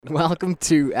Welcome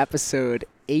to episode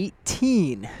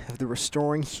 18 of the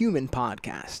Restoring Human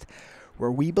podcast,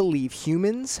 where we believe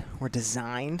humans were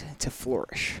designed to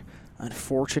flourish.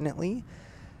 Unfortunately,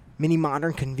 many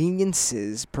modern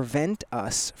conveniences prevent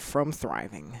us from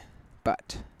thriving,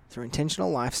 but through intentional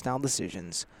lifestyle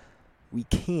decisions, we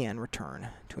can return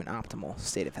to an optimal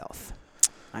state of health.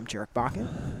 I'm Jarek Bakken.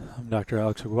 I'm Dr.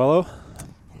 Alex Aguelo.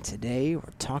 And today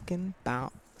we're talking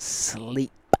about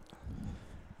sleep.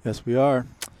 Yes, we are.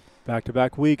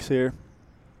 Back-to-back weeks here.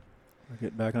 We're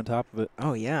getting back on top of it.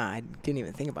 Oh yeah, I didn't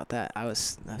even think about that. I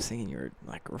was thinking you were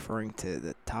like referring to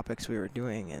the topics we were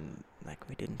doing, and like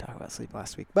we didn't talk about sleep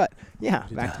last week. But yeah,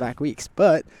 back-to-back weeks.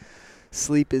 But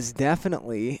sleep is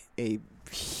definitely a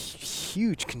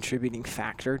huge contributing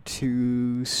factor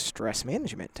to stress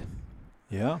management.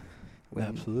 Yeah,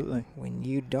 absolutely. When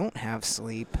you don't have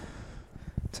sleep,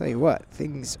 I'll tell you what,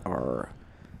 things are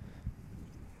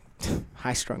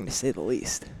high-strung to say the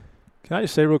least. Can I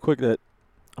just say real quick that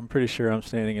I'm pretty sure I'm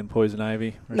standing in poison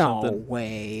ivy or something? No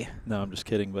way. No, I'm just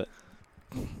kidding, but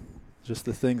just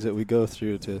the things that we go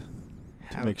through to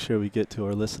make sure we get to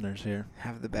our listeners here.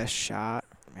 Have the best shot.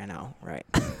 I know, right.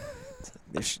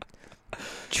 There's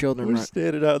children. We're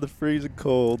standing out in the freezing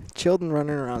cold. Children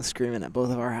running around screaming at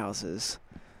both of our houses.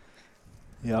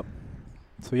 Yep.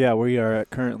 So yeah, we are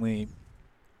currently,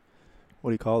 what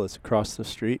do you call this, across the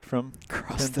street from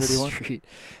Across the 1031? street.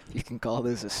 You can call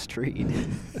this a street.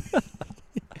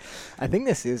 I think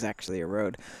this is actually a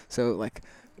road. So, like,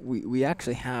 we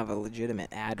actually have a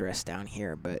legitimate address down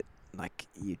here, but, like,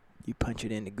 you punch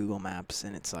it into Google Maps,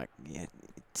 and it's like, yeah,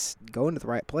 it's going to the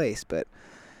right place, but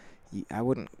I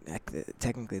wouldn't, like,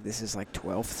 technically this is, like,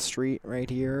 12th Street right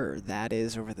here, or that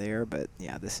is over there, but,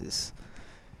 yeah, this is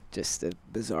just a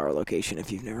bizarre location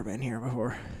if you've never been here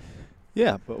before.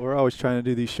 Yeah, but we're always trying to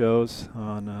do these shows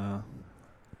on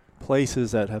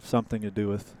places that have something to do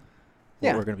with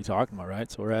what we're going to be talking about,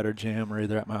 right? So we're at our gym, we're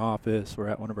either at my office, we're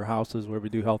at one of our houses where we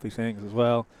do healthy things as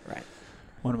well. Right.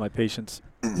 One of my patients,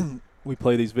 we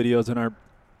play these videos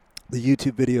the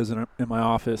YouTube videos in my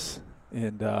office,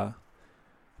 and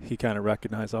he kind of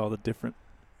recognized all the different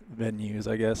venues,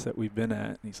 I guess, that we've been at.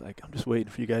 And he's like, I'm just waiting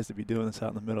for you guys to be doing this out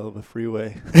in the middle of a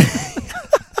freeway.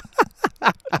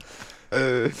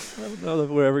 I don't know that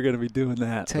we're ever going to be doing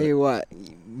that. Tell you what,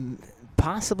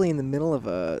 possibly in the middle of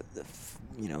a,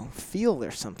 field or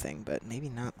something, but maybe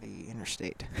not the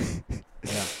interstate.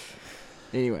 Yeah.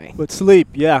 Anyway. But sleep,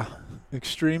 yeah,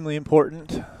 extremely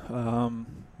important.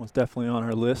 Was definitely on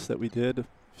our list that we did a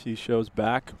few shows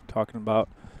back, talking about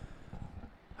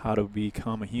how to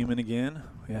become a human again.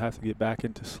 We have to get back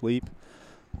into sleep.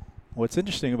 What's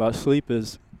interesting about sleep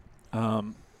is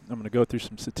I'm going to go through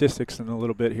some statistics in a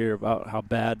little bit here about how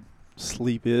bad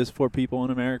sleep is for people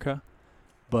in America.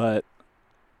 But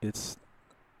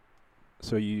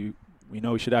we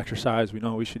know we should exercise. We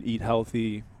know we should eat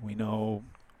healthy. We know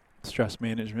stress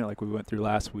management, like we went through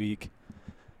last week,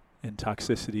 and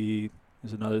toxicity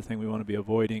is another thing we want to be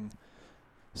avoiding.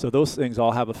 So those things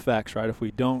all have effects, right? If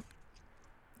we don't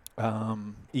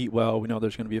eat well, we know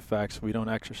there's going to be effects. If we don't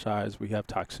exercise, we have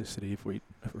toxicity if we're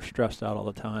stressed out all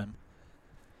the time.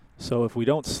 So if we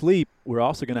don't sleep, we're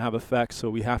also going to have effects, so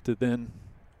we have to then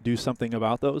do something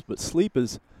about those. But sleep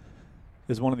is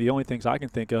one of the only things I can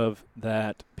think of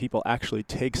that people actually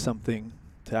take something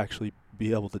to actually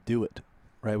be able to do it,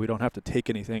 right? We don't have to take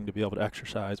anything to be able to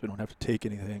exercise. We don't have to take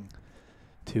anything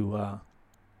to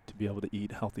be able to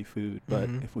eat healthy food. But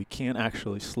if we can't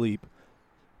actually sleep,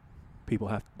 people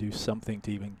have to do something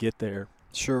to even get there.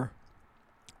 Sure.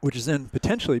 Which is then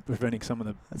potentially preventing some of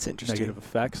the negative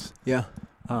effects. Yeah.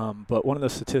 But one of the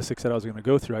statistics that I was going to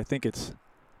go through, I think it's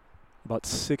about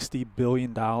 $60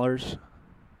 billion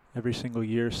every single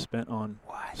year spent on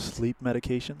sleep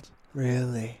medications.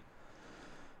 Really?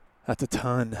 That's a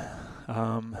ton.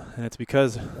 And it's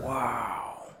because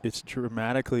it's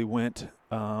dramatically went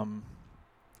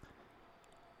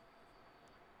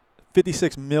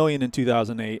 56 million in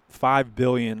 2008, 5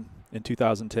 billion in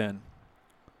 2010.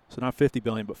 So not 50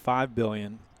 billion, but 5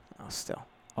 billion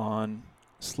on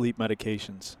sleep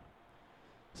medications.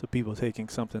 So people taking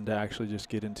something to actually just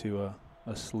get into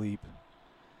a sleep.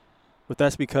 But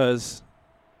that's because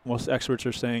most experts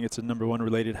are saying it's a number one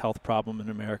related health problem in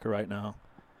America right now.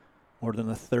 More than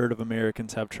a third of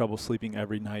Americans have trouble sleeping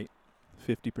every night.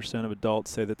 50% of adults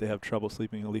say that they have trouble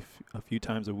sleeping at least a few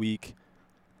times a week.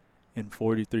 And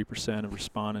 43% of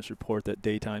respondents report that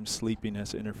daytime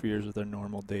sleepiness interferes with their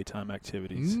normal daytime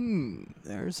activities.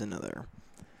 There's another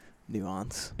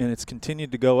nuance. And it's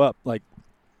continued to go up. Like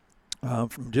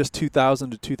from just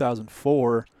 2000 to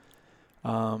 2004,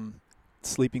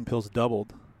 sleeping pills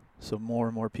doubled. So more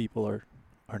and more people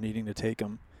are needing to take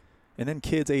them. And then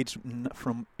kids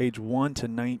from age 1 to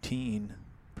 19,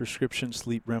 prescription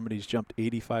sleep remedies jumped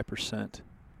 85%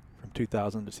 from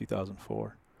 2000 to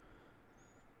 2004.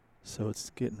 So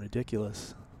it's getting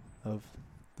ridiculous of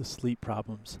the sleep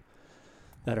problems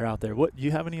that are out there. Do you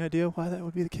have any idea why that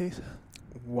would be the case?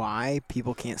 Why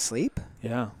people can't sleep?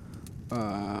 Yeah.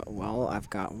 Well, I've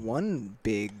got one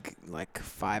big, like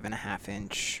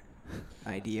 5.5-inch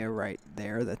idea right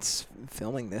there that's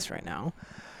filming this right now.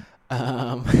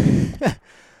 Well,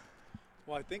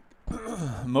 I think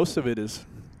most of it is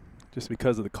just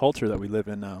because of the culture that we live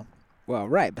in now. Well,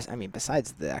 right. But I mean,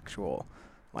 besides the actual,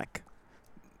 like,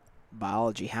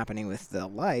 biology happening with the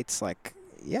lights, like,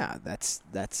 yeah,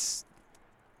 that's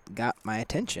got my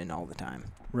attention all the time.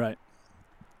 Right.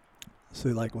 So,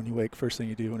 like, first thing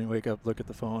you do when you wake up, look at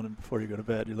the phone, and before you go to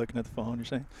bed, you're looking at the phone, you're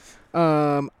saying?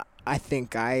 I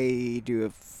think I do a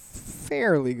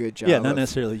fairly good job. Yeah, not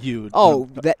necessarily you. Oh,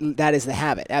 that is the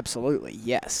habit. Absolutely.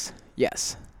 Yes.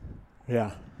 Yes.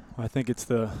 Yeah. I think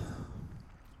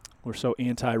we're so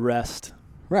anti-rest.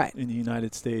 Right. In the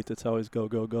United States, it's always go,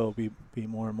 go, go, be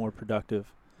more and more productive.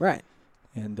 Right.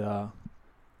 And, the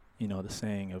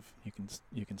saying of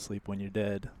you can sleep when you're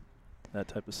dead, that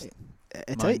type of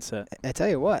mindset. I tell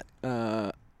you what,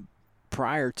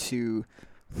 prior to,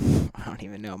 I don't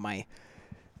even know, my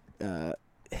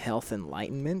health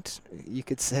enlightenment, you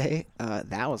could say,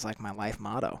 that was like my life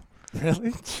motto.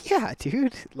 Really? Yeah,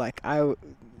 dude. Like,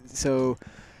 so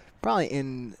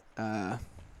probably I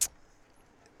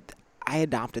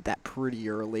adopted that pretty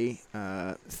early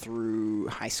through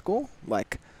high school.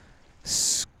 Like,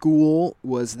 school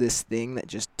was this thing that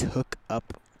just took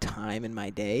up time in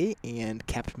my day and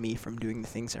kept me from doing the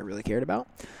things I really cared about.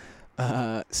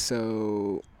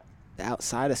 So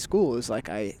outside of school, it was like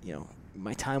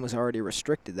my time was already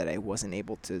restricted, that I wasn't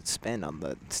able to spend on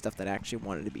the stuff that I actually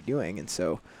wanted to be doing. And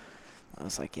so I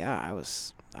was like, yeah,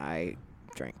 I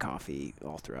drank coffee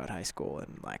all throughout high school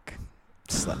and, like,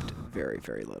 slept very,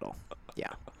 very little.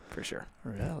 Yeah, for sure.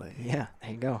 Really? Yeah,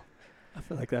 there you go. I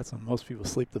feel like that's when most people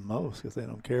sleep the most, because they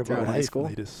don't care about high school.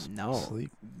 They just sleep.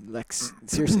 Like,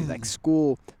 seriously, like,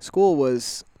 school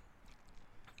was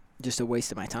just a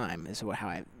waste of my time, is how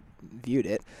I viewed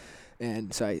it.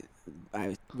 And so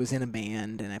I was in a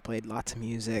band and I played lots of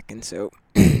music, and so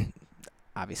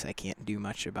obviously I can't do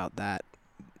much about that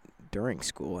during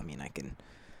school. I mean, I can,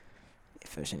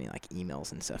 if there's any, like,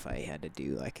 emails and stuff I had to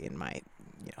do, like, in my,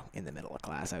 in the middle of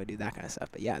class, I would do that kind of stuff.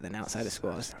 But yeah, then outside of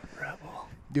school, I was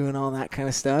doing all that kind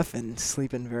of stuff and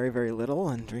sleeping very, very little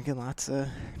and drinking lots of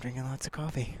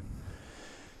coffee.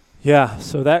 Yeah,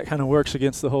 so that kind of works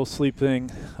against the whole sleep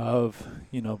thing of,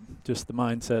 just the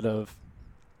mindset of,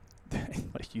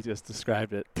 like you just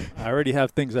described it. I already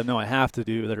have things I know I have to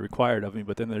do that are required of me,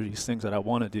 but then there's these things that I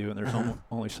want to do, and there's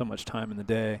only so much time in the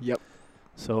day. Yep.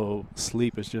 So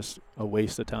sleep is just a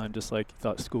waste of time, just like you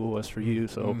thought school was for you.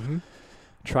 So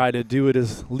try to do it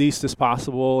as least as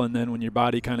possible, and then when your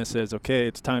body kind of says, okay,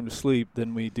 it's time to sleep,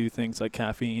 then we do things like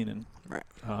caffeine and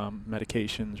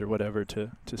medications or whatever to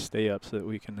stay up so that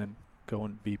we can then go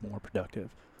and be more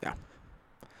productive. Yeah.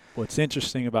 What's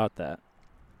interesting about that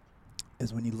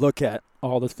is when you look at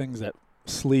all the things that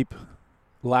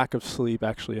lack of sleep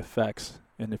actually affects,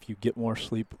 and if you get more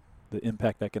sleep, the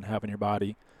impact that can have on your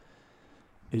body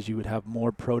is you would have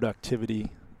more productivity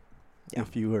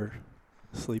if you were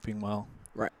sleeping well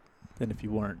than if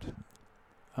you weren't.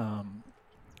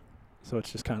 So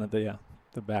it's just kind of the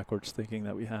backwards thinking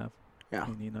that we have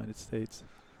in the United States.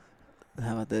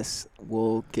 How about this?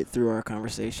 We'll get through our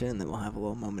conversation, and then we'll have a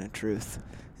little moment of truth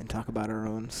and talk about our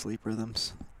own sleep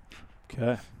rhythms.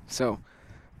 Okay. So,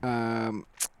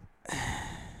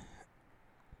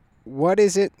 what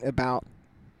is it about?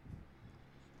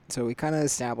 So we kind of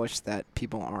established that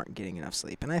people aren't getting enough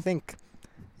sleep, and I think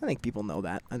people know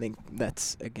that. I think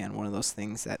that's, again, one of those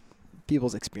things that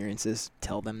people's experiences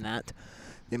tell them that.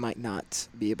 They might not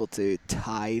be able to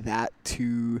tie that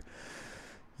to,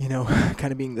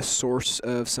 kind of being the source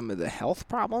of some of the health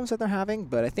problems that they're having,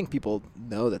 but I think people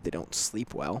know that they don't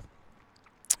sleep well.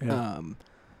 Yeah.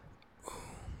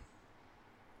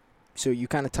 So you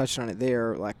kind of touched on it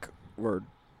there, like,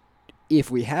 if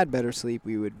we had better sleep,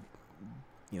 we would,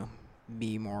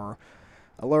 be more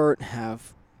alert,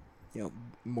 have,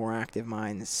 more active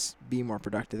minds, be more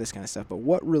productive, this kind of stuff. But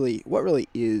what really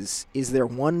is there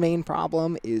one main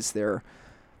problem? Is there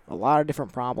a lot of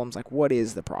different problems? Like, what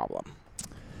is the problem?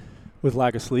 With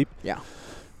lack of sleep? Yeah.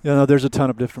 There's a ton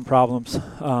of different problems.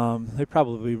 They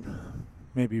probably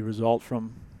maybe result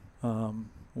from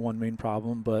one main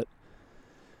problem, but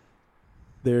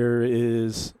there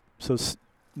is,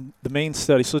 the main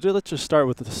study, so let's just start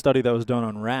with the study that was done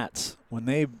on rats. When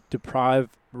they deprive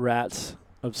rats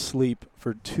of sleep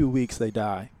for 2 weeks, they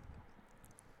die.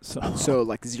 So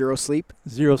like zero sleep?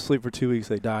 Zero sleep for 2 weeks,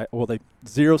 they die. Well,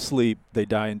 zero sleep, they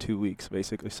die in 2 weeks,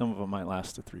 basically. Some of them might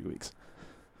last to 3 weeks,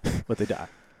 but they die.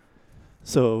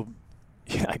 So,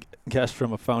 yeah, I guess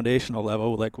from a foundational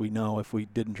level, like we know if we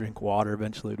didn't drink water,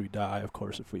 eventually we'd die. Of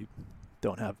course, if we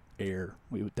don't have air,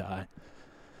 we would die.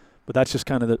 But that's just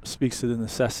kind of speaks to the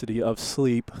necessity of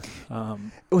sleep.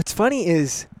 What's funny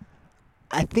is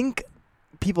I think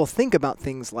people think about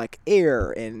things like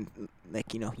air and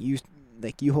like,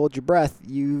 you hold your breath,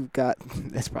 you got,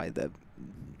 that's probably the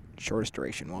shortest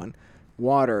duration one,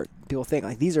 water. People think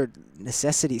like these are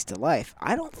necessities to life.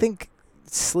 I don't think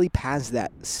sleep has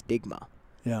that stigma.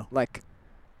 Yeah. Like,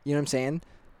 you know what I'm saying?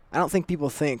 I don't think people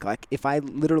think like if I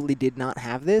literally did not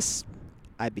have this,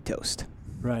 I'd be toast.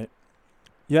 Right.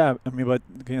 Yeah, I mean, but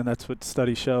again, that's what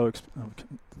studies show.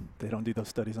 They don't do those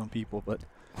studies on people, but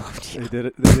they did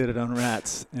it on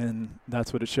rats, and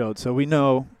that's what it showed. So we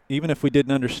know, even if we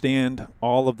didn't understand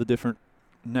all of the different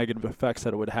negative effects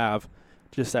that it would have,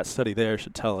 just that study there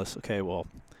should tell us, okay, well,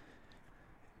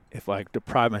 if I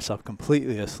deprive myself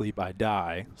completely of sleep, I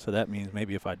die. So that means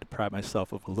maybe if I deprive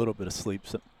myself of a little bit of sleep,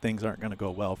 things aren't going to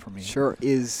go well for me. Sure.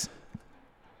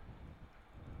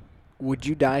 Would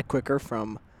you die quicker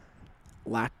from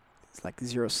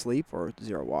zero sleep or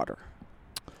zero water?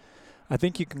 I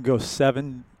think you can go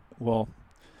 7. Well,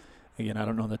 again, I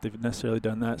don't know that they've necessarily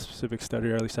done that specific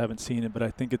study, or at least I haven't seen it, but I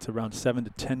think it's around 7 to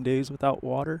 10 days without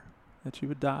water that you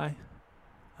would die.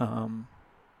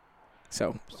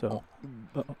 So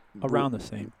around the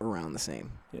same. Around the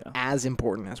same. Yeah. As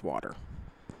important as water.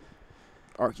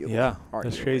 Arguably. Yeah,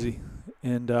 that's crazy.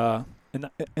 And I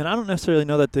don't necessarily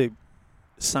know that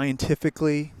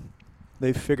scientifically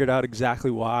they've figured out exactly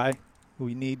why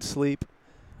we need sleep.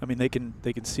 I mean, they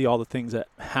can see all the things that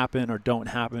happen or don't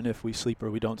happen if we sleep or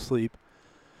we don't sleep,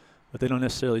 but they don't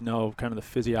necessarily know kind of the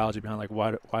physiology behind like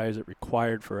why is it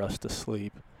required for us to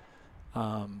sleep.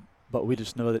 But we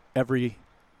just know that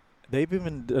they've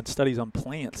even done studies on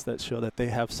plants that show that they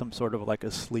have some sort of like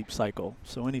a sleep cycle.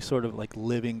 So any sort of like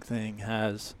living thing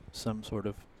has some sort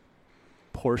of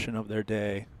portion of their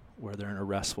day where they're in a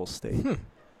restful state,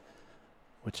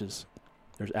 which is,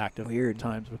 there's active weird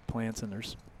times with plants, and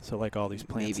there's, so like all these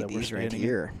plants maybe that we're these right standing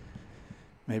here.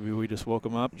 Maybe we just woke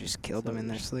them up. Just killed them in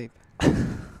their sleep.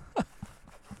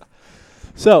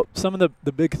 So some of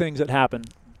the big things that happen,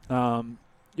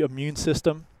 your immune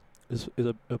system is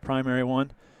a primary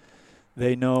one.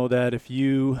 They know that if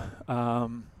you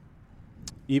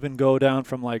even go down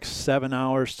from like 7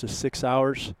 hours to 6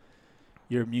 hours,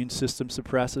 your immune system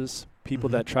suppresses. People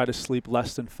that try to sleep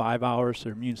less than 5 hours,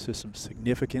 their immune system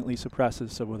significantly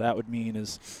suppresses. So what that would mean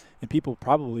is, and people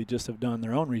probably just have done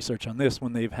their own research on this,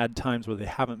 when they've had times where they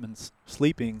haven't been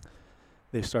sleeping,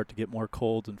 they start to get more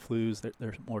colds and flus.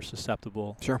 They're more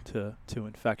susceptible to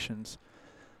infections.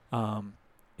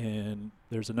 And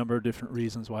there's a number of different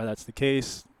reasons why that's the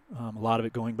case. A lot of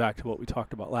it going back to what we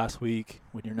talked about last week.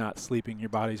 When you're not sleeping, your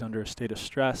body's under a state of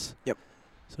stress. Yep.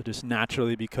 So just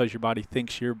naturally, because your body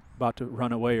thinks you're about to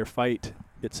run away or fight,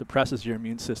 it suppresses your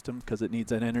immune system because it needs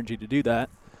that energy to do that.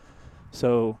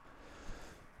 So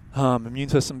immune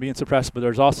system being suppressed, but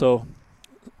there's also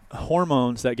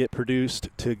hormones that get produced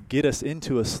to get us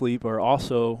into a sleep, or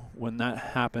also when that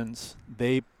happens,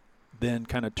 they then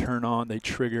kind of turn on, they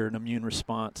trigger an immune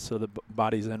response, so the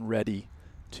body's then ready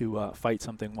to fight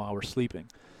something while we're sleeping.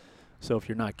 So if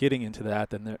you're not getting into that,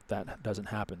 then that doesn't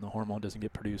happen. The hormone doesn't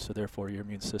get produced, so therefore your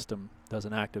immune system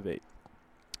doesn't activate.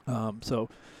 So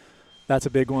that's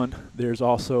a big one. There's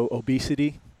also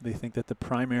obesity. They think that the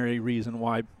primary reason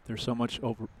why there's so much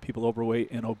people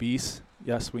overweight and obese,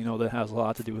 yes, we know that has a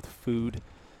lot to do with food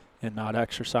and not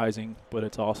exercising, but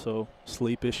it's also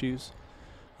sleep issues.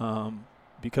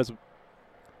 Because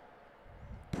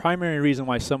primary reason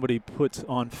why somebody puts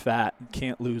on fat and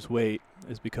can't lose weight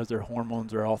is because their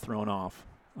hormones are all thrown off,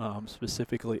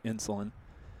 specifically insulin.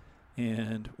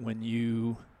 And when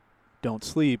you don't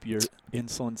sleep, your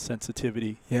insulin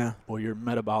sensitivity or your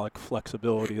metabolic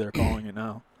flexibility, they're calling it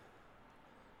now,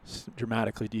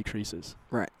 dramatically decreases.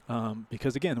 Right.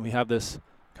 Because, again, we have this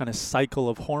kind of cycle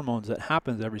of hormones that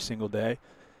happens every single day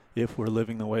if we're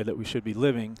living the way that we should be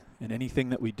living. And anything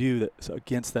that we do that's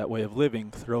against that way of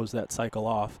living throws that cycle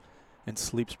off. And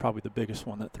sleep's probably the biggest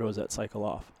one that throws that cycle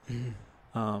off.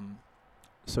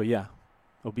 So, yeah,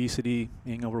 obesity,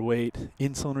 being overweight.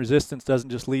 Insulin resistance doesn't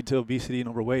just lead to obesity and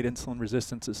overweight. Insulin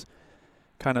resistance is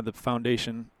kind of the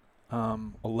foundation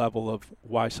a level of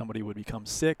why somebody would become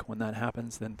sick when that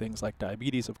happens. Then things like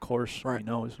diabetes, of course, we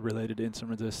know is related to insulin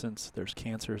resistance. There's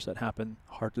cancers that happen,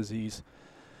 heart disease.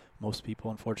 Most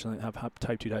people, unfortunately, have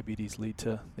type 2 diabetes they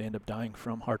end up dying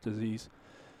from heart disease.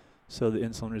 So the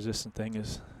insulin resistant thing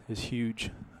is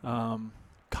huge.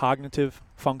 Cognitive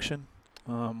function,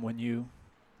 when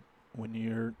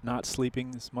you're not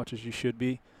sleeping as much as you should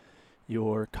be,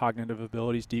 your cognitive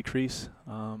abilities decrease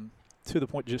to the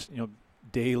point just,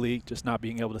 daily, just not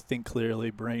being able to think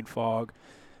clearly, brain fog,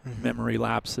 memory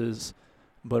lapses,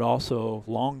 but also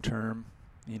long term,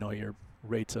 your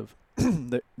rates of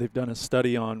they've done a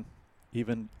study on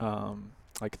even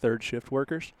like third shift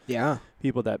workers. Yeah.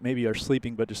 People that maybe are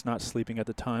sleeping but just not sleeping at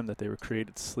the time that they were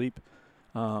created to sleep.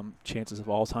 Chances of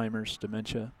Alzheimer's,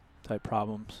 dementia type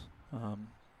problems.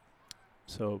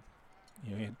 So,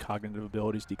 and cognitive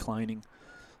abilities declining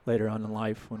later on in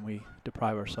life when we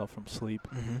deprive ourselves from sleep.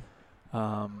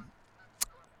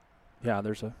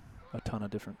 There's a ton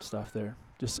of different stuff there.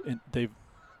 I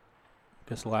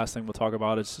guess the last thing we'll talk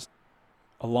about is just,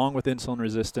 along with insulin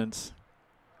resistance,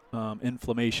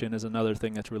 inflammation is another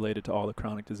thing that's related to all the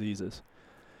chronic diseases.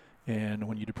 And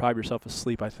when you deprive yourself of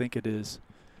sleep, I think it is,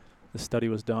 the study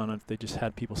was done, if they just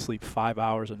had people sleep 5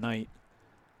 hours a night,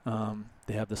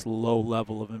 they have this low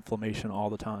level of inflammation all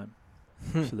the time.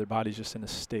 So their body's just in a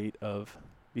state of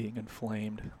being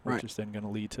inflamed, which is then going to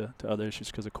lead to other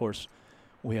issues because, of course,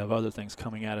 we have other things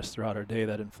coming at us throughout our day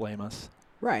that inflame us.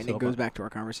 Right, so and it goes back to our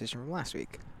conversation from last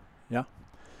week. Yeah.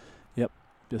 Yep.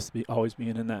 Just always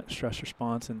being in that stress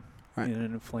response and in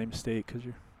an inflamed state because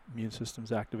your immune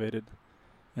system's activated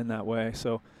in that way.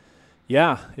 So,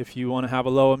 yeah, if you want to have a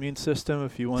low immune system,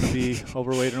 if you want to be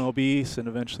overweight and obese and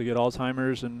eventually get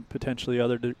Alzheimer's and potentially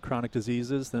other chronic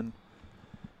diseases, then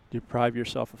deprive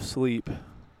yourself of sleep.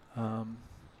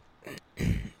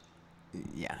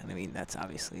 Yeah, I mean, that's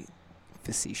obviously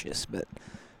facetious, but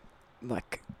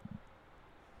like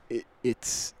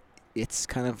it's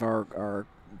kind of our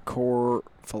core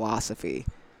philosophy.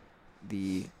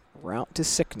 The route to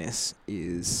sickness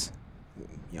is,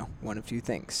 one of two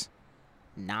things: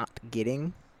 not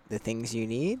getting the things you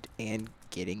need and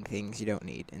getting things you don't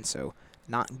need. And so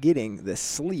not getting the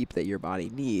sleep that your body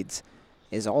needs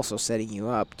is also setting you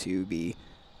up to be,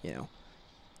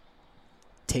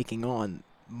 taking on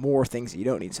more things that you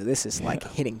don't need. So this is like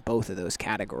hitting both of those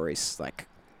categories like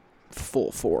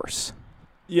full force.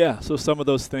 Yeah, so some of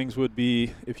those things would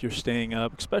be if you're staying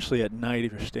up, especially at night.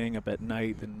 If you're staying up at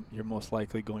night, then you're most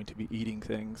likely going to be eating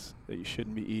things that you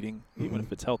shouldn't be eating. Even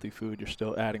if it's healthy food, you're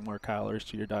still adding more calories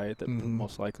to your diet that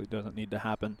most likely doesn't need to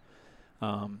happen.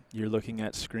 You're looking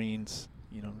at screens,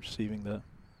 receiving the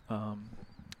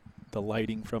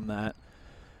lighting from that,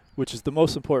 which is the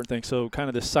most important thing. So kind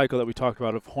of this cycle that we talked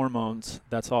about of hormones,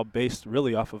 that's all based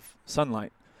really off of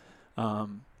sunlight.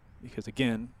 Because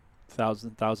again, thousands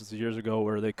and thousands of years ago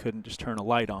where they couldn't just turn a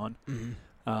light on,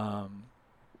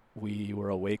 we were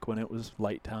awake when it was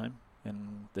light time,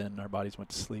 and then our bodies went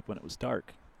to sleep when it was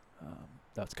dark.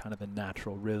 That's kind of the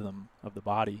natural rhythm of the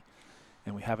body,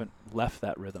 and we haven't left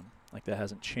that rhythm. Like, that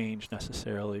hasn't changed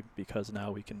necessarily because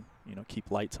now we can,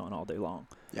 keep lights on all day long.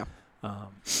 Yeah.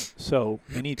 So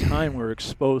anytime we're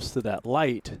exposed to that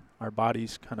light, our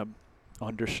body's kind of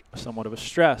under somewhat of a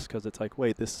stress because it's like,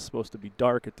 wait, this is supposed to be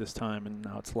dark at this time and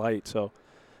now it's light. So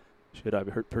should I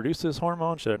produce this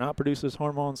hormone? Should I not produce this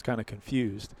hormone? It's kind of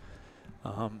confused.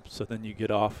 So then you get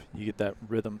that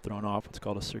rhythm thrown off. It's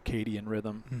called a circadian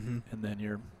rhythm. And then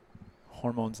your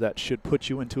hormones that should put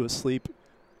you into a sleep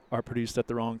are produced at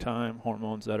the wrong time.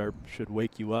 Hormones that should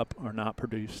wake you up are not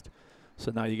produced.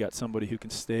 So now you got somebody who can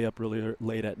stay up really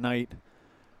late at night,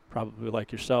 probably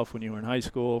like yourself when you were in high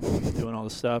school, doing all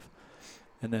this stuff.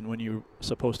 And then when you're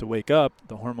supposed to wake up,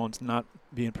 the hormone's not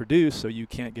being produced, so you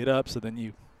can't get up. So then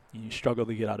you struggle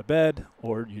to get out of bed,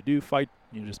 or you do fight,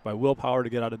 just by willpower to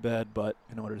get out of bed. But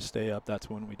in order to stay up, that's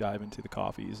when we dive into the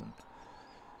coffees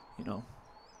and,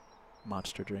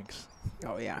 monster drinks.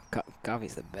 Oh, yeah.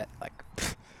 Coffee's the best. Like,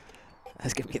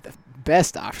 that's going to be the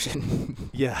best option.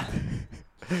 Yeah.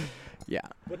 Yeah.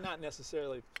 But not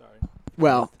necessarily,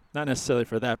 Well, not necessarily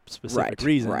for that specific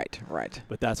reason. Right.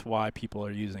 But that's why people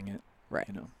are using it. Right.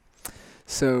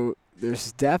 So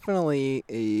there's definitely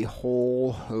a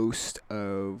whole host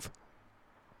of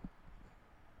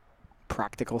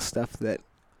practical stuff that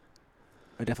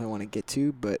I definitely want to get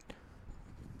to, but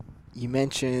you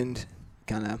mentioned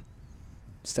kind of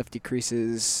stuff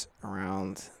decreases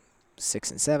around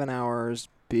 6 and 7 hours,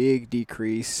 big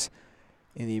decrease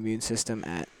in the immune system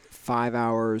at 5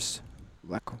 hours.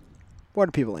 Like, what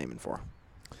are people aiming for?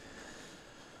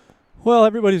 Well,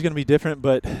 everybody's going to be different,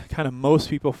 but kind of most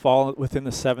people fall within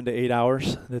the 7 to 8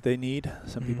 hours that they need.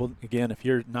 Some people, again, if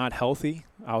you're not healthy,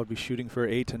 I would be shooting for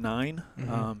 8 to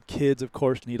 9. Kids, of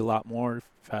course, need a lot more. If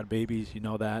you've had babies, you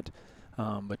know that.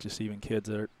 But just even kids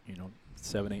that are,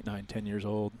 7, 8, 9, 10 years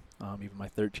old, even my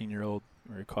 13-year-old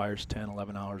requires 10,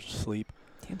 11 hours of sleep.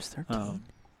 Tatum's 13.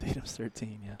 Tatum's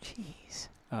 13, yeah. Jeez.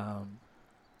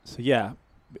 So, yeah.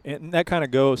 And that kind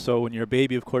of goes, so when you're a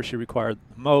baby, of course, you require the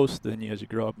most. Then as you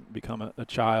grow up and become a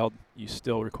child, you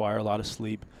still require a lot of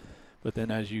sleep. But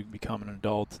then as you become an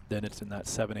adult, then it's in that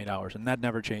 7, 8 hours. And that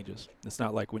never changes. It's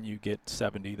not like when you get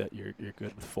 70 that you're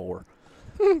good with 4.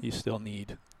 You still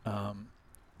need that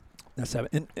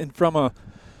 7. And from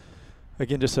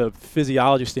again, just a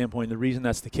physiology standpoint, the reason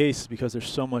that's the case is because there's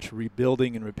so much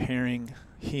rebuilding and repairing,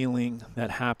 healing that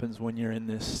happens when you're in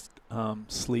this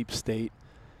sleep state.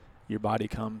 Your body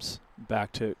comes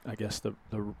back to, I guess, the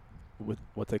with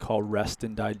what they call rest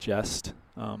and digest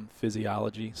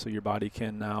physiology. So your body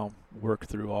can now work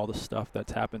through all the stuff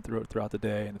that's happened throughout the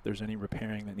day, and if there's any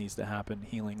repairing that needs to happen,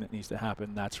 healing that needs to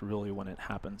happen, that's really when it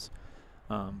happens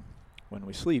when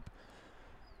we sleep.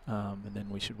 And then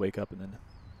we should wake up and then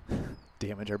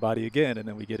damage our body again, and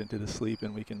then we get into the sleep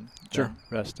and we can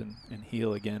rest and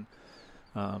heal again.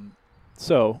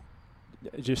 So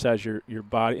just as your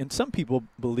body, and some people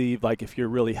believe like if you're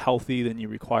really healthy, then you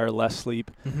require less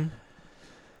sleep.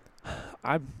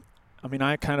 I mean,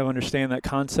 I kind of understand that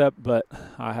concept, but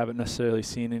I haven't necessarily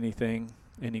seen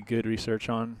any good research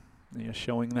on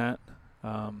showing that.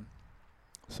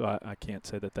 So I can't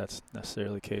say that that's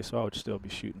necessarily the case. So I would still be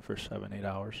shooting for 7, 8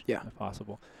 hours if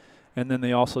possible. And then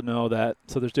they also know that,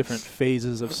 so there's different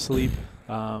phases of sleep.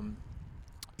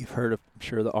 You've heard of, I'm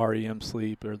sure, the REM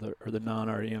sleep or the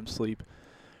non-REM sleep,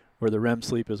 where the REM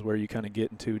sleep is where you kind of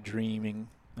get into dreaming.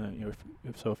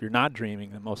 If you're not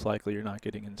dreaming, then most likely you're not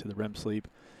getting into the REM sleep.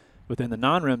 Within the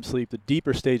non-REM sleep, the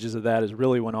deeper stages of that is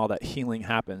really when all that healing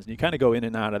happens. And you kind of go in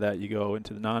and out of that. You go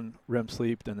into the non-REM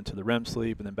sleep, then into the REM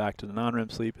sleep, and then back to the non-REM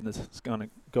sleep, and this kind of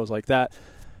goes like that.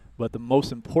 But the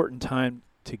most important time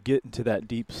to get into that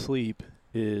deep sleep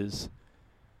is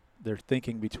they're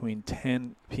thinking between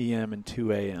 10 p.m. and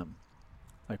 2 a.m.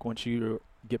 Like once you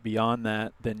get beyond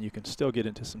that, then you can still get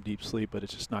into some deep sleep, but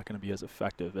it's just not going to be as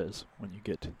effective as when you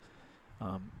get,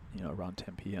 around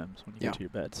 10 p.m. when you get to your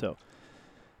bed. So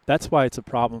that's why it's a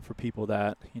problem for people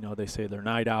that, they say they're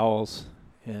night owls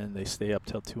and they stay up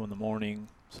till 2 in the morning.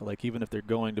 So like even if they're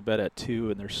going to bed at 2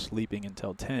 and they're sleeping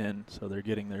until 10, so they're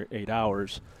getting their 8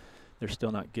 hours, they're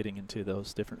still not getting into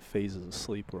those different phases of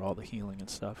sleep where all the healing and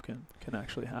stuff can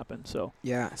actually happen. So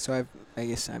yeah, so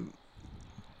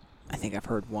I think I've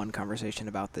heard one conversation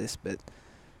about this, but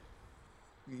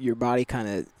your body kind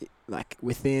of like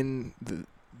within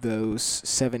those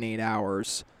 7, 8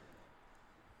 hours,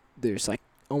 there's like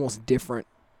almost different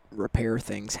repair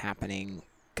things happening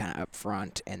kind of up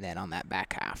front and then on that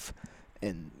back half.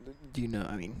 And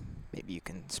maybe you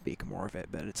can speak more of it,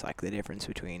 but it's like the difference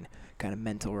between kind of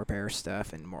mental repair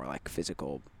stuff and more like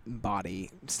physical body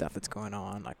stuff that's going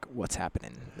on, like what's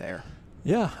happening there.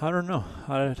 Yeah, I don't know.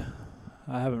 I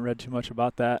haven't read too much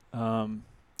about that.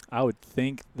 I would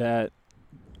think that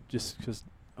just because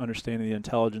understanding the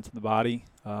intelligence of the body,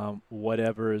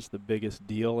 whatever is the biggest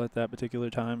deal at that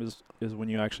particular time is when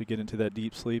you actually get into that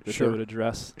deep sleep. That they would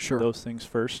address those things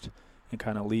first and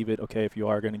kind of leave it. Okay, if you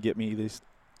are going to get me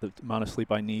the amount of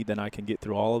sleep I need, then I can get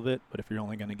through all of it. But if you're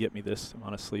only going to get me this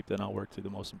amount of sleep, then I'll work through the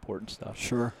most important stuff.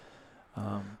 Sure.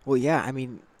 Well, yeah, I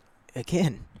mean,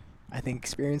 again, I think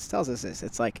experience tells us this.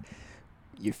 It's like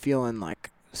you're feeling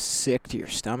like sick to your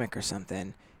stomach or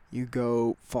something. You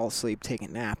go fall asleep, take a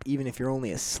nap. Even if you're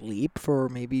only asleep for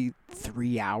maybe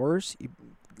 3 hours, a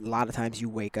lot of times you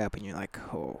wake up and you're like,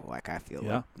 oh, like I feel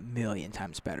a million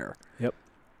times better. Yep.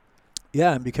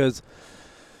 Yeah, and because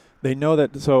they know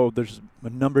that, so there's a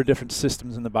number of different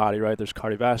systems in the body, right? There's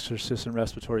cardiovascular system,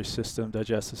 respiratory system,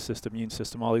 digestive system, immune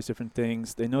system, all these different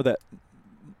things. They know that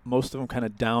most of them kind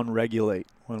of down-regulate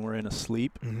when we're in a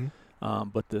sleep.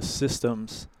 But the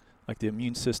systems, like the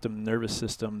immune system, nervous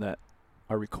system that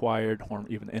are required,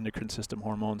 even the endocrine system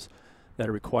hormones that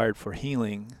are required for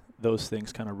healing, those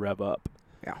things kind of rev up.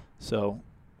 Yeah. So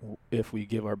if we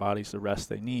give our bodies the rest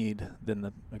they need,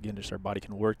 then just our body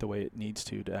can work the way it needs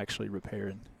to actually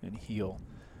repair and heal.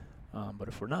 But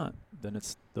if we're not, then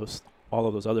it's all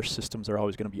of those other systems are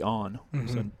always going to be on.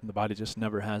 So the body just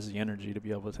never has the energy to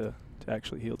be able to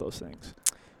actually heal those things.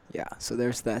 Yeah. So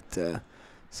there's that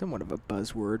somewhat of a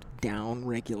buzzword, down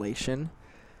regulation.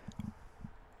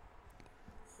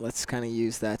 Let's kind of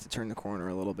use that to turn the corner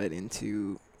a little bit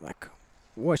into like,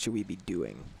 what should we be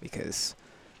doing? Because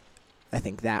I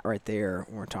think that right there,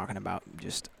 when we're talking about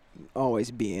just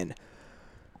always being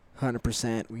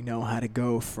 100%. We know how to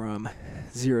go from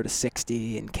 0 to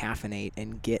 60 and caffeinate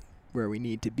and get where we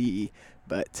need to be,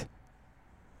 but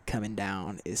coming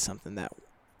down is something that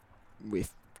we've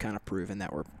kind of proven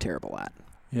that we're terrible at.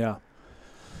 Yeah.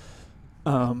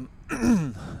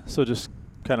 So just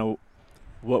kind of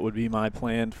what would be my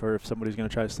plan for if somebody's going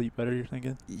to try to sleep better, you're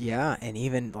thinking? Yeah, and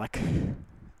even like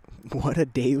what a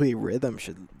daily rhythm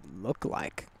should look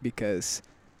like, because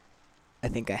I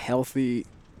think a healthy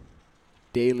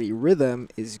daily rhythm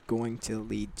is going to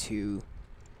lead to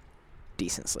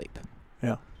decent sleep.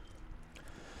 Yeah.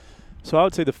 So I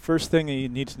would say the first thing that you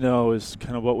need to know is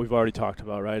kind of what we've already talked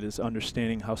about, right, is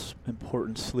understanding how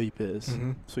important sleep is.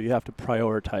 Mm-hmm. So you have to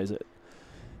prioritize it.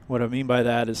 What I mean by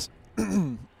that is,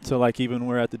 so like even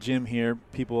we're at the gym here,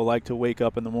 people like to wake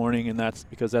up in the morning, and that's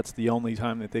because that's the only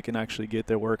time that they can actually get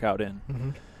their workout in.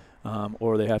 Mm-hmm.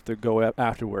 Or they have to go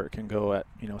after work and go at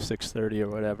 6:30 or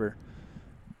whatever.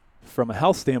 From a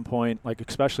health standpoint, like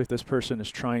especially if this person is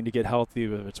trying to get healthy,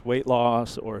 whether it's weight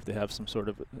loss or if they have some sort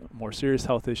of more serious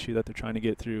health issue that they're trying to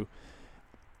get through,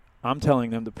 I'm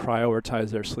telling them to prioritize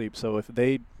their sleep. So if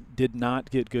they did not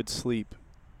get good sleep,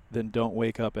 then don't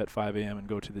wake up at 5 a.m. and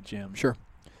go to the gym. Sure.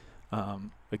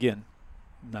 Again,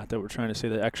 not that we're trying to say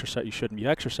that you shouldn't be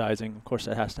exercising. Of course,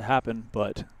 that has to happen,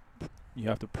 but you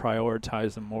have to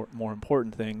prioritize the more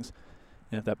important things.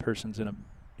 And if that person's in a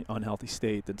unhealthy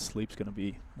state, then sleep's going to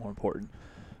be more important.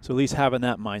 So at least having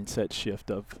that mindset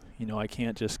shift of, I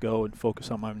can't just go and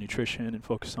focus on my nutrition and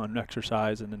focus on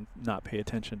exercise and then not pay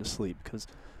attention to sleep, because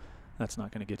that's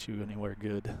not going to get you anywhere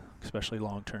good, especially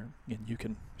long term. And you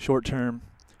can short term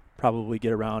probably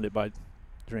get around it by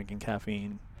drinking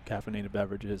caffeinated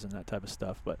beverages and that type of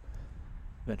stuff, but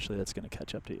eventually that's going to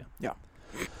catch up to you. Yeah.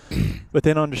 But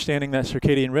then understanding that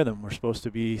circadian rhythm, we're supposed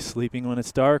to be sleeping when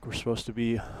it's dark. We're supposed to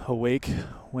be awake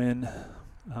when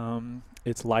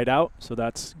it's light out. So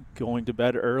that's going to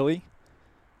bed early,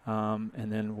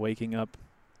 and then waking up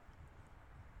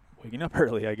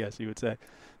early, I guess you would say.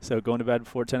 So going to bed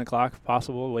before 10 o'clock if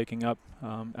possible, waking up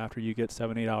after you get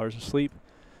 7-8 hours of sleep.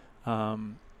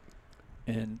 And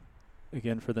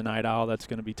again, for the night owl, that's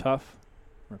going to be tough.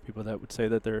 Or people that would say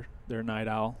that they're a night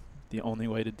owl, the only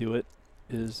way to do it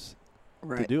is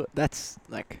to do it. That's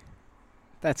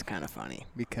kind of funny,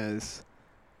 because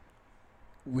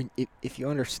if you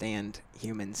understand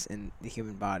humans and the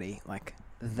human body, like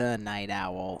the night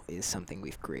owl is something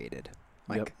we've created.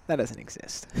 Like that doesn't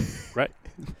exist. Right.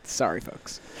 Sorry,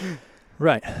 folks.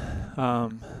 Right.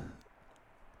 But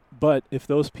if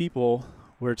those people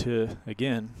were to,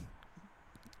 again,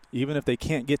 even if they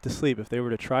can't get to sleep, if they were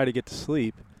to try to get to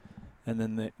sleep, and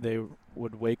then they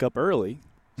would wake up early.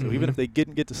 So even if they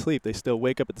didn't get to sleep, they still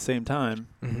wake up at the same time,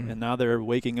 and now they're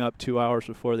waking up 2 hours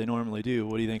before they normally do.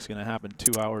 What do you think is going to happen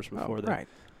 2 hours before they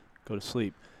go to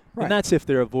sleep? Right. And that's if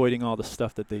they're avoiding all the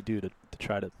stuff that they do to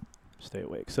try to stay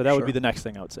awake. So that would be the next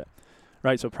thing I would say.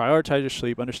 Right, so prioritize your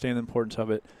sleep, understand the importance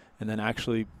of it, and then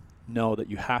actually know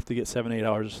that you have to get 7-8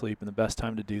 hours of sleep, and the best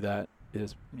time to do that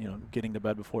is getting to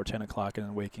bed before 10 o'clock and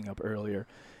then waking up earlier.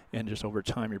 And just over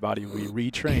time, your body will be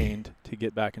retrained to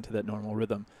get back into that normal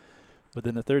rhythm. But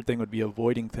then the third thing would be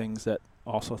avoiding things that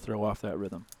also throw off that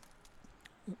rhythm.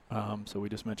 So we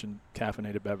just mentioned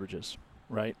caffeinated beverages,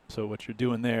 right? So what you're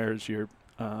doing there is you're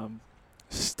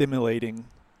stimulating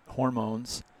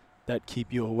hormones that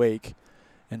keep you awake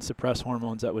and suppress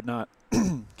hormones that would not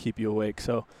keep you awake.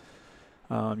 So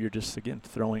you're just, again,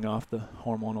 throwing off the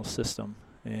hormonal system.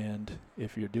 And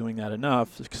if you're doing that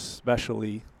enough,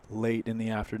 especially late in the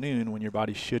afternoon when your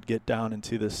body should get down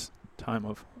into this time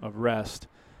of rest,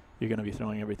 you're going to be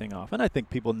throwing everything off. And I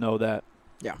think people know that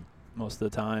most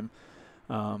of the time.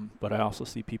 But I also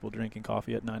see people drinking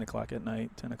coffee at 9 o'clock at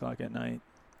night, 10 o'clock at night,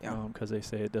 because they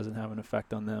say it doesn't have an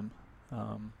effect on them.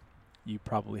 You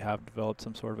probably have developed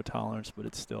some sort of a tolerance, but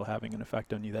it's still having an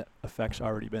effect on you. That effect's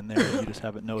already been there. You just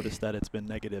haven't noticed that it's been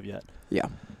negative yet. Yeah.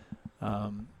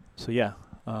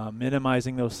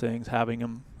 Minimizing those things, having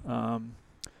them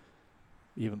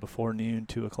even before noon,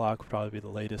 2 o'clock would probably be the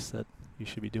latest that you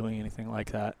should be doing anything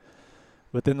like that.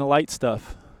 But then the light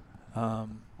stuff,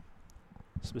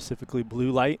 specifically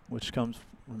blue light, which comes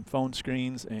from phone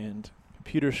screens and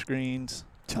computer screens,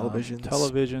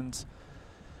 televisions,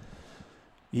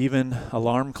 even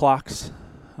alarm clocks,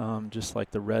 just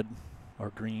like the red or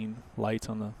green lights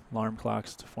on the alarm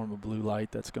clocks to form a blue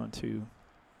light that's going to,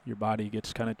 your body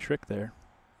gets kind of tricked there.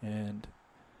 And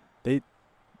they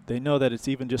know that it's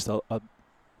even just a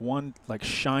one like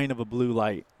shine of a blue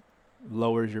light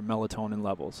lowers your melatonin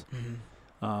levels,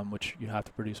 which you have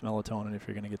to produce melatonin if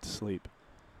you're going to get to sleep.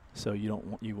 So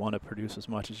you want to produce as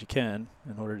much as you can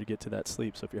in order to get to that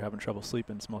sleep. So if you're having trouble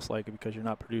sleeping, it's most likely because you're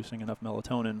not producing enough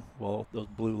melatonin. Well, those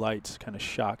blue lights kind of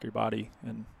shock your body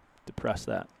and depress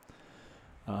that.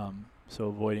 So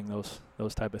avoiding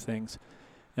those type of things.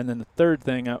 And then the third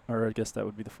thing, or I guess that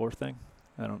would be the fourth thing.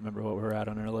 I don't remember what we're at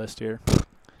on our list here.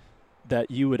 That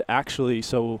you would actually,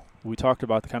 so we talked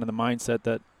about the kind of the mindset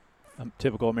that a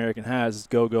typical American has is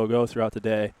go, go, go throughout the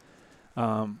day.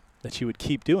 That you would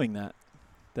keep doing that.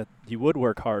 That you would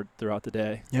work hard throughout the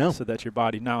day, so that your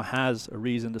body now has a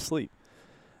reason to sleep.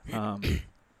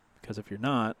 Because if you're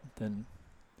not, then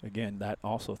again, that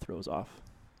also throws off.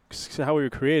 So how we were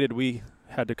created, we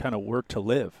had to kind of work to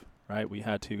live, right? We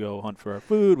had to go hunt for our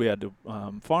food. We had to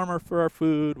farm for our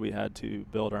food. We had to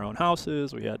build our own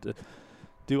houses. We had to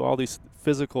do all these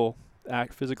physically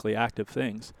active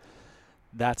things.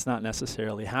 That's not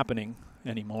necessarily happening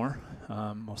anymore.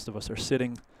 Most of us are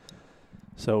sitting.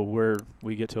 So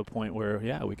we get to a point where,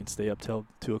 we can stay up till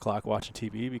 2 o'clock watching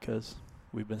TV because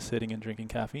we've been sitting and drinking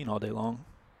caffeine all day long.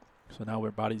 So now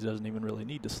our body doesn't even really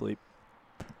need to sleep.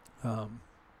 So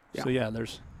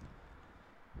there's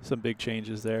some big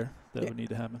changes there that would need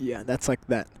to happen. Yeah, that's like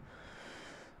that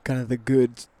kind of the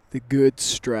good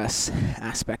stress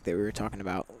aspect that we were talking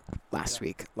about last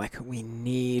week. Like we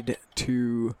need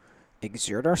to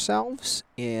exert ourselves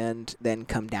and then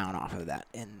come down off of that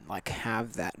and like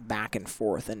have that back and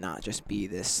forth and not just be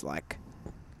this like,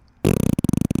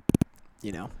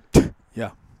 Yeah.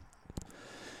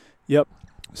 Yep.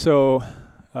 So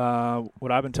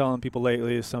what I've been telling people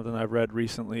lately is something I've read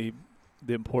recently,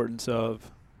 the importance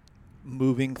of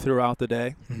moving throughout the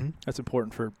day. Mm-hmm. That's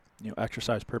important for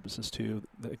exercise purposes too.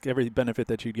 Like every benefit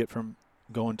that you get from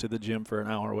going to the gym for an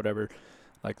hour or whatever,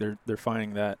 like they're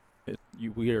finding that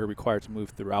we are required to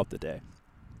move throughout the day.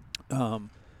 One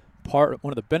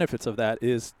of the benefits of that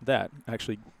is that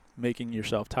actually making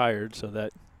yourself tired so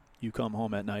that you come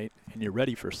home at night and you're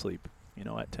ready for sleep,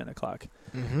 at 10 o'clock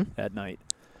at night.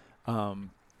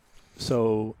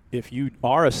 So if you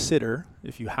are a sitter,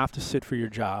 if you have to sit for your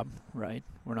job, right?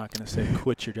 We're not going to say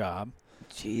quit your job.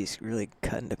 Jeez, really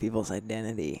cutting to people's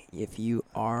identity. If you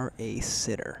are a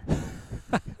sitter.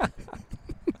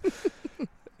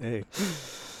 Hey.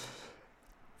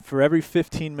 For every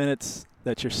 15 minutes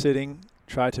that you're sitting,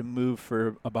 try to move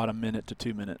for about a minute to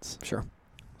 2 minutes. Sure.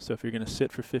 So if you're going to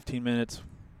sit for 15 minutes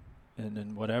and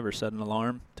then set an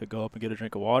alarm to go up and get a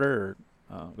drink of water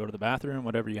or go to the bathroom,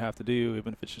 whatever you have to do,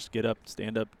 even if it's just get up,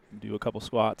 stand up, do a couple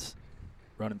squats,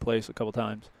 run in place a couple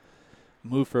times,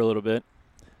 move for a little bit.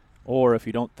 Or if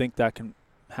you don't think that can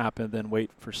happen, then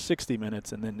wait for 60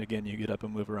 minutes, and then again you get up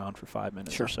and move around for 5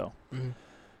 minutes or so. Mm-hmm.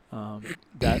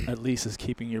 That at least is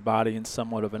keeping your body in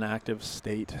somewhat of an active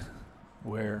state,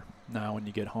 where now when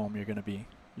you get home you're gonna be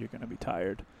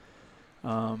tired.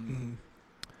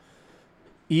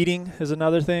 Eating is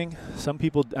another thing. Some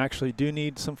people actually do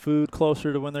need some food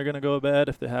closer to when they're gonna go to bed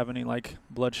if they have any like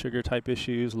blood sugar type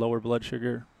issues, lower blood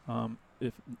sugar.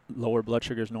 If lower blood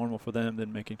sugar is normal for them,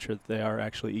 then making sure that they are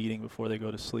actually eating before they go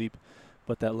to sleep.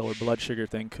 But that lower blood sugar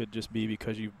thing could just be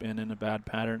because you've been in a bad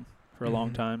pattern for a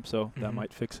long time, so that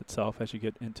might fix itself as you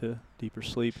get into deeper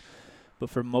sleep.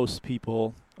 But for most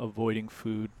people, avoiding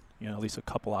food, at least a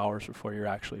couple hours before you're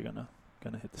actually gonna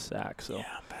hit the sack. So yeah,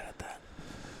 I'm bad at that.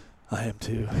 I am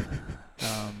too.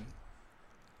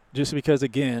 Just because,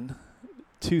 again,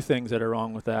 two things that are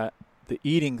wrong with that. The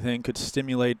eating thing could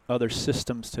stimulate other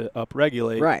systems to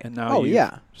upregulate, right? And now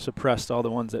you've suppressed all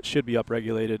the ones that should be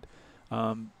upregulated.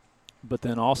 But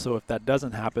then also, if that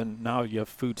doesn't happen, now you have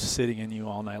food sitting in you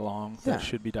all night long that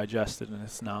should be digested, and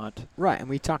it's not. Right, and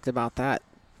we talked about that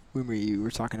when we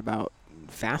were talking about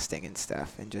fasting and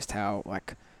stuff, and just how,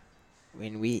 like,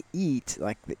 when we eat,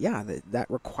 like, that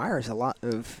requires a lot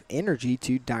of energy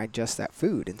to digest that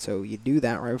food. And so you do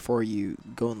that right before you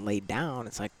go and lay down.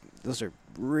 It's like those are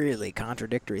really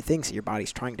contradictory things that your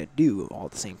body's trying to do all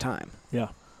at the same time. Yeah.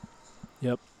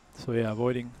 Yep. So,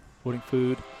 avoiding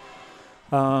food.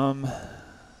 The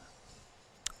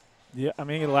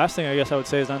last thing I guess I would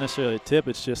say is not necessarily a tip.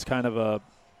 It's just kind of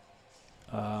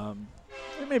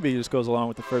maybe it just goes along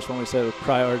with the first one we said with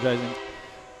prioritizing.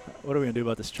 What are we going to do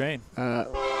about this train? I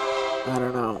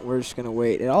don't know. We're just going to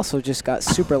wait. It also just got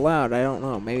super loud. I don't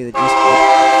know. Maybe they just...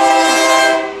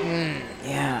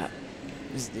 yeah.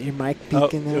 Is your mic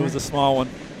peaking there? It was a small one.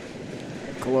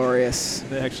 Glorious.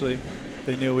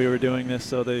 They knew we were doing this,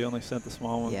 so they only sent the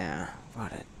small one. Yeah.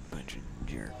 What a bunch of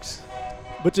jerks.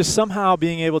 But just somehow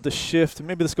being able to shift, and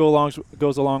maybe this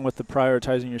goes along with the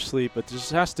prioritizing your sleep, but there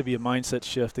just has to be a mindset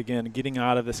shift, again, getting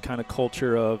out of this kind of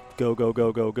culture of go, go,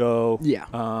 go, go, go. Yeah.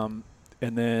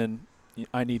 And then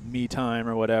I need me time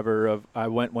or whatever of I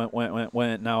went.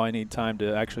 Now I need time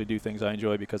to actually do things I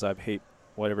enjoy because I hate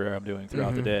whatever I'm doing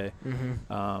throughout the day.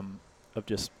 Of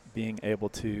just being able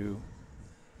to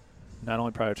not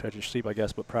only prioritize your sleep, I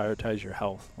guess, but prioritize your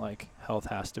health. Like health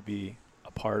has to be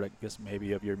a part, I guess,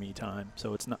 maybe of your me time.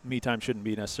 So it's not, me time shouldn't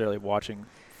be necessarily watching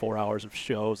 4 hours of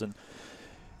shows and,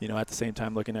 at the same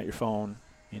time looking at your phone.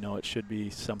 It should be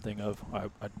something of I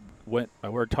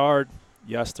worked hard.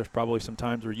 Yes, there's probably some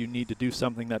times where you need to do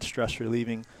something that's stress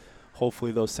relieving.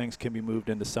 Hopefully those things can be moved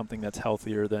into something that's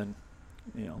healthier than,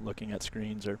 looking at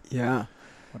screens or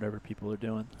whatever people are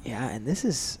doing. Yeah, and this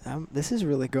is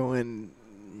really going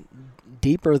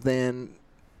deeper than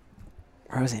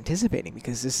I was anticipating,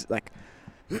 because this is like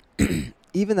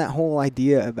even that whole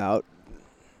idea about,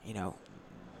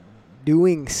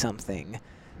 doing something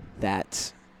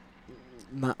that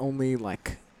not only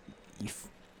like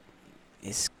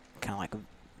is kind of like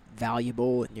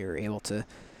valuable and you're able to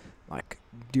like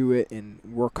do it and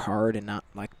work hard and not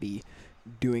like be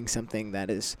doing something that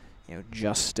is,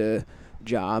 just a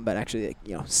job, but actually,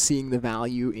 seeing the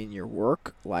value in your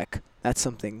work, like that's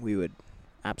something we would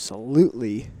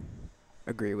absolutely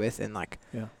agree with. And like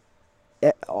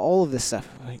all of this stuff,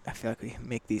 I feel like we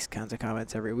make these kinds of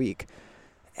comments every week.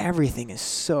 Everything is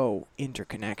so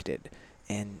interconnected,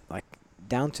 and like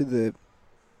down to the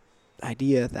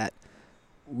idea that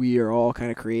we are all kind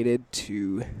of created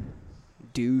to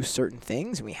do certain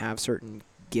things, and we have certain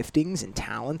giftings and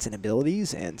talents and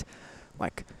abilities, and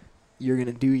like you're going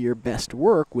to do your best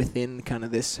work within kind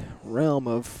of this realm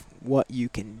of what you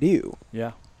can do.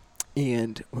 Yeah.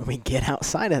 And when we get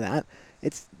outside of that,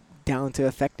 it's down to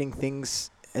affecting things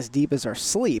as deep as our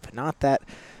sleep. Not that,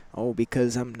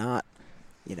 because I'm not,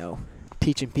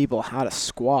 teaching people how to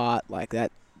squat like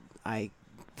that, I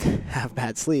have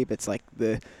bad sleep. It's like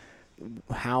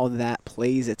how that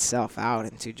plays itself out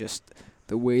into just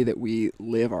the way that we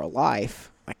live our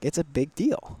life. Like it's a big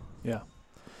deal. Yeah.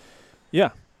 Yeah.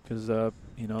 Because, I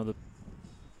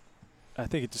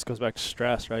think it just goes back to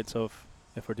stress, right? So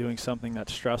if we're doing something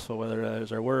that's stressful, whether that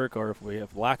is our work or if we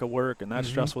have lack of work and that's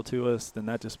stressful to us, then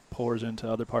that just pours into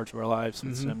other parts of our lives,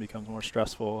 which then becomes more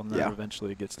stressful, and then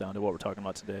eventually it gets down to what we're talking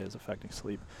about today is affecting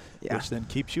sleep, which then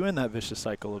keeps you in that vicious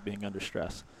cycle of being under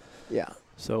stress. Yeah.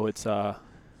 So it's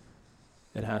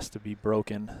it has to be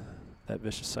broken. That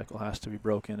vicious cycle has to be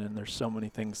broken, and there's so many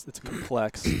things. It's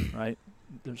complex, right?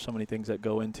 There's so many things that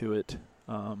go into it.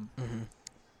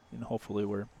 And hopefully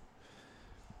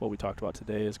what we talked about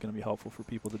today is going to be helpful for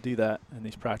people to do that, and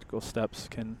these practical steps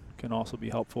can also be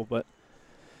helpful. But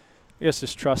I guess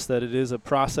just trust that it is a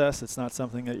process. It's not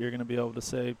something that you're going to be able to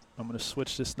say, I'm going to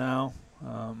switch this now.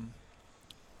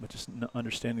 But just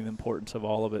understanding the importance of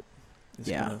all of it is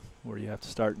kind of where you have to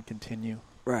start and continue.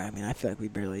 Right. I mean, I feel like we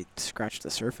barely scratched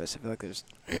the surface. I feel like there's,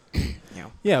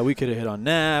 Yeah, we could have hit on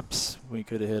naps. We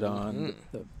could have hit on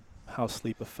how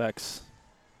sleep affects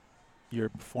your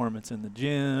performance in the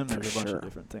gym. There's a bunch of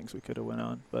different things we could have went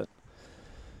on, but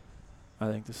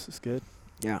I think this is good.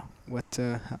 Yeah. What?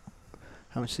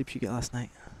 How much sleep did you get last night?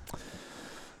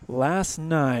 Last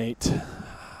night,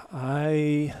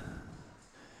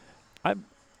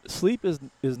 sleep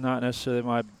is not necessarily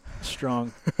my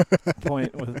strong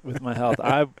point with my health.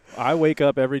 I wake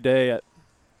up every day at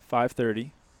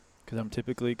 5:30 because I'm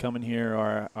typically coming here,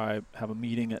 or I have a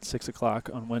meeting at 6 o'clock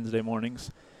on Wednesday mornings.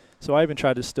 So I even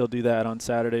try to still do that on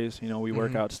Saturdays. We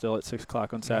work out still at 6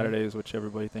 o'clock on Saturdays, which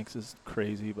everybody thinks is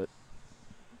crazy, but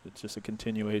it's just a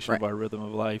continuation of our rhythm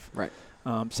of life. Right.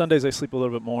 Sundays I sleep a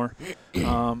little bit more.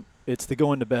 It's the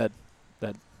going to bed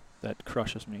that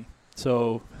crushes me.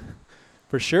 So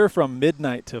for sure from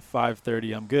midnight to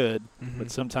 5:30 I'm good,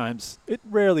 but sometimes it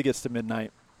rarely gets to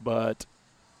midnight, but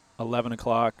 11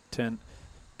 o'clock, 10,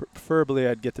 preferably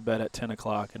I'd get to bed at 10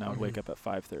 o'clock and I would wake up at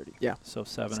 5:30. Yeah. So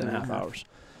 7.5 hours.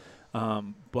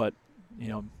 But,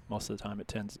 most of the time it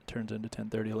turns into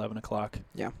 10:30, 11 o'clock.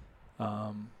 Yeah.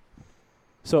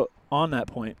 So on that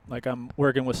point, like I'm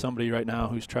working with somebody right now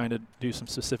who's trying to do some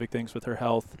specific things with her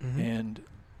health, and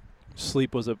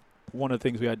sleep was one of the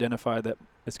things we identified that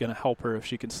is going to help her if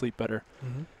she can sleep better.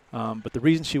 But the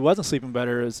reason she wasn't sleeping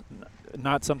better is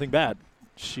not something bad.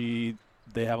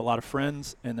 They have a lot of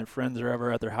friends, and their friends are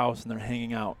ever at their house and they're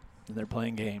hanging out and they're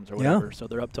playing games or whatever. So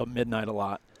they're up till midnight a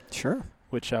lot. Sure.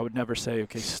 Which I would never say,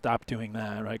 okay, stop doing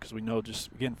that, right? Because we know just,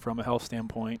 again, from a health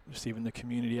standpoint, just even the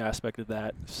community aspect of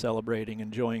that, celebrating,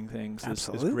 enjoying things is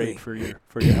great for your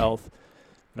health.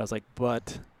 But I was like,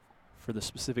 but for the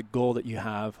specific goal that you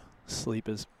have, sleep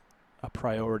is a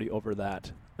priority over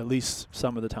that, at least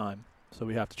some of the time. So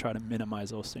we have to try to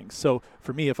minimize those things. So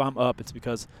for me, if I'm up, it's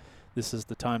because this is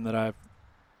the time that I'm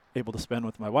able to spend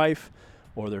with my wife,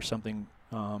 or there's something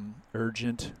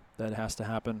urgent that has to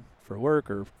happen for work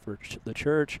or for the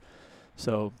church.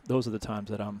 So those are the times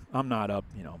that I'm not up,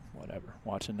 whatever,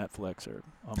 watching Netflix or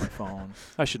on my phone.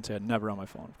 I shouldn't say I'm never on my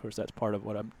phone. Of course, that's part of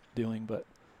what I'm doing. But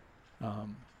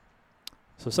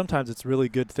so sometimes it's really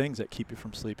good things that keep you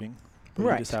from sleeping. But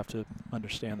Right. You just have to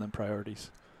understand them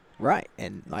priorities. Right.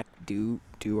 And like do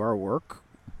our work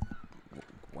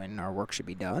when our work should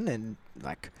be done, and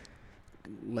like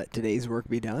let today's work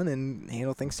be done and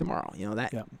handle things tomorrow.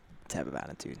 That type of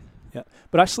attitude. Yeah.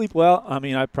 But I sleep well. I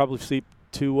mean, I probably sleep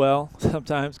too well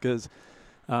sometimes because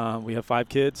we have 5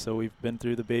 kids, so we've been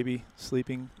through the baby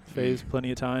sleeping phase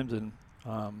plenty of times, and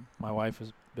my wife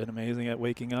has been amazing at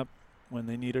waking up when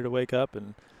they need her to wake up,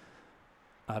 and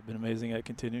I've been amazing at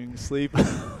continuing to sleep.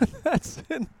 That's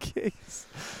been the case.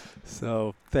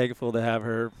 So thankful to have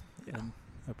her and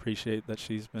appreciate that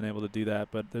she's been able to do that.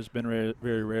 But there's been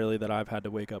very rarely that I've had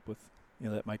to wake up with,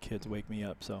 let my kids wake me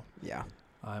up. So Yeah.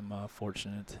 I'm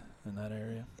fortunate in that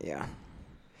area. Yeah.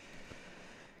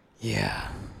 Yeah.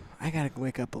 I gotta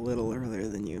wake up a little earlier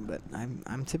than you, but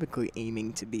I'm typically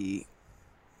aiming to be.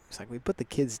 It's like we put the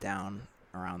kids down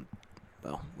around.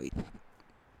 Well, we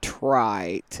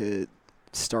try to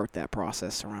start that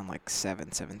process around like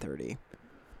 7:30,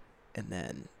 and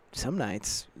then some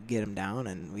nights get them down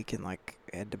and we can like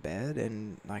head to bed,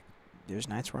 and like there's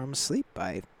nights where I'm asleep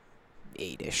by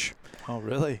 8ish. Oh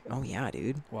really? Oh yeah,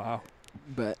 dude. Wow.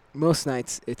 But most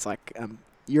nights it's like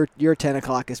your 10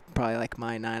 o'clock is probably like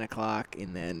my 9 o'clock,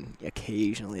 and then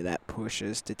occasionally that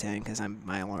pushes to 10 because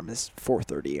my alarm is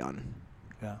 4:30 on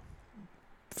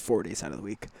 4 days out of the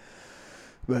week.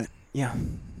 But yeah,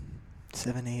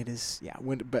 7, 8 is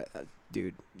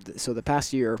dude. So the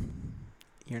past year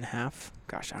and a half,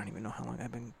 gosh, I don't even know how long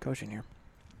I've been coaching here.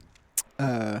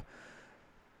 That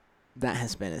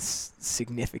has been a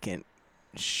significant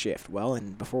shift. Well,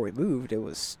 and before we moved, it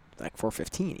was like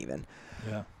 4:15 even.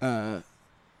 Yeah.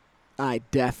 I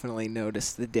definitely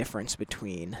noticed the difference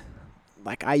between,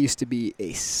 like, I used to be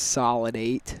a solid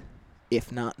 8,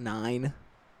 if not 9,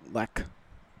 like,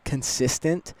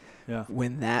 consistent. Yeah.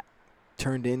 When that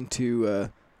turned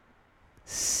into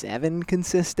 7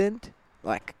 consistent,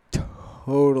 like,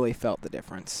 totally felt the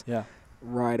difference. Yeah.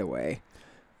 Right away.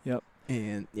 Yep.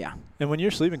 And yeah. And when you're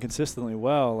sleeping consistently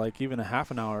well, like even a half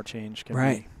an hour change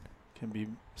can be.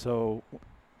 So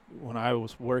when I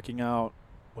was working out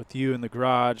with you in the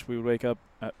garage, we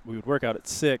would work out at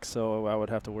 6, so I would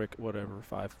have to work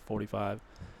 5:45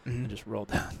 and just roll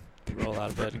out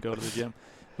of bed and go to the gym.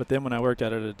 But then when I worked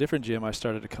out at a different gym, I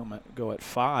started to go at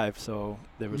 5, so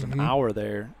there was an hour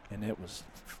there, and it was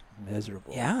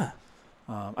miserable. Yeah.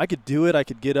 I could do it. I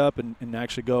could get up and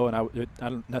actually go, and I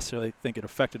don't necessarily think it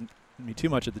affected me too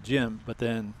much at the gym. But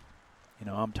then,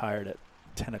 I'm tired at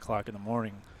 10 o'clock in the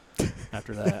morning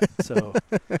after that. So,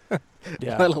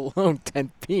 yeah. Let alone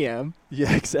 10 p.m.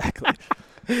 Yeah, exactly.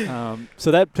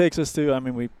 So that takes us to,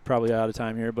 we probably out of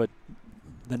time here, but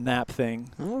the nap thing.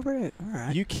 All right.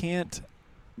 You can't.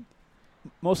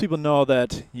 Most people know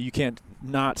that you can't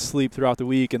not sleep throughout the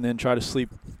week and then try to sleep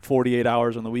 48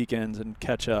 hours on the weekends and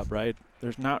catch up, right?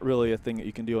 There's not really a thing that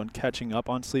you can do on catching up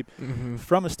on sleep.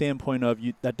 From a standpoint of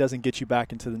that doesn't get you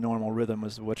back into the normal rhythm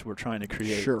as which we're trying to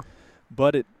create. Sure.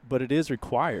 But it is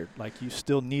required. Like, you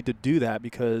still need to do that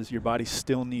because your body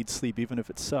still needs sleep, even if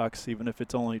it sucks, even if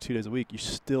it's only 2 days a week. You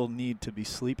still need to be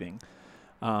sleeping.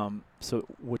 So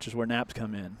which is where naps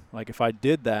come in. Like, if I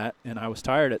did that and I was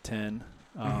tired at 10,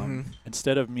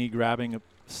 instead of me grabbing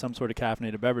some sort of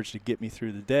caffeinated beverage to get me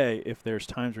through the day, if there's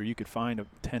times where you could find a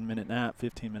 10-minute nap,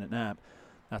 15-minute nap,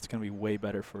 that's going to be way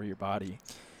better for your body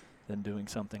than doing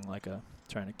something like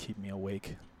trying to keep me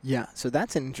awake. Yeah, so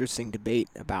that's an interesting debate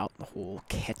about the whole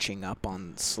catching up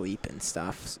on sleep and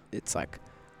stuff. It's like,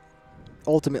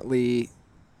 ultimately,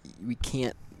 we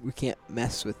can't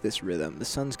mess with this rhythm. The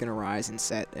sun's going to rise and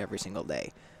set every single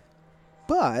day.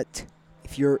 But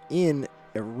if you're in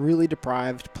a really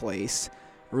deprived place,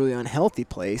 a really unhealthy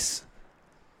place,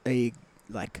 a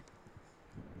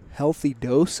healthy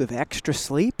dose of extra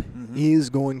sleep is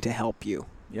going to help you.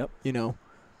 Yep.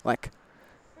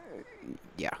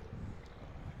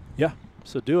 Yeah.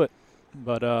 So do it,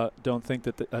 but don't think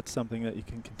that's something that you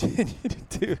can continue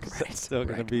to do. That's still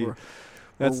going to be.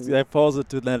 That falls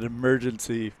into that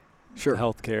emergency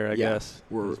healthcare, I guess.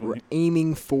 We're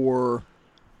aiming for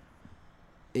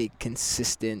a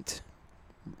consistent,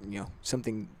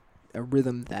 a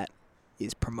rhythm that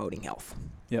is promoting health.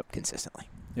 Yep. Consistently.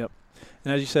 Yep.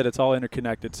 And as you said, it's all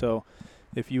interconnected. So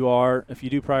if you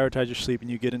do prioritize your sleep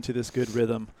and you get into this good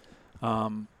rhythm,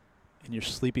 and you're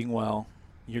sleeping well,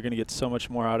 you're going to get so much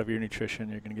more out of your nutrition.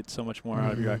 You're going to get so much more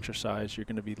out of your exercise. You're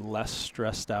going to be less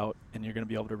stressed out, and you're going to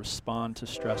be able to respond to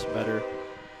stress better,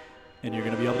 and you're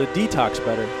going to be able to detox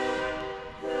better.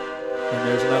 And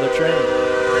there's another train.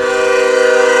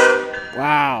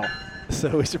 Wow.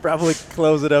 So we should probably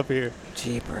close it up here.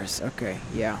 Jeepers. Okay.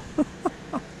 Yeah.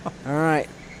 All right.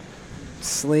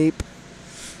 Sleep.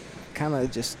 Kind of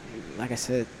just, like I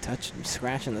said,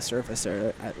 scratching the surface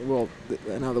there. Well,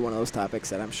 another one of those topics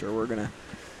that I'm sure we're going to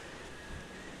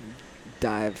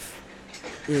dive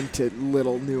into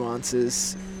little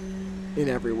nuances in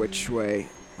every which way.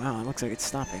 Wow, it looks like it's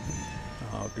stopping.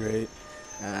 Oh, great.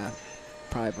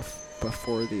 Probably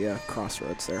before the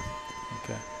crossroads there.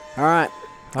 Okay. All right.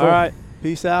 Cool. All right.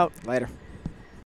 Peace out. Later.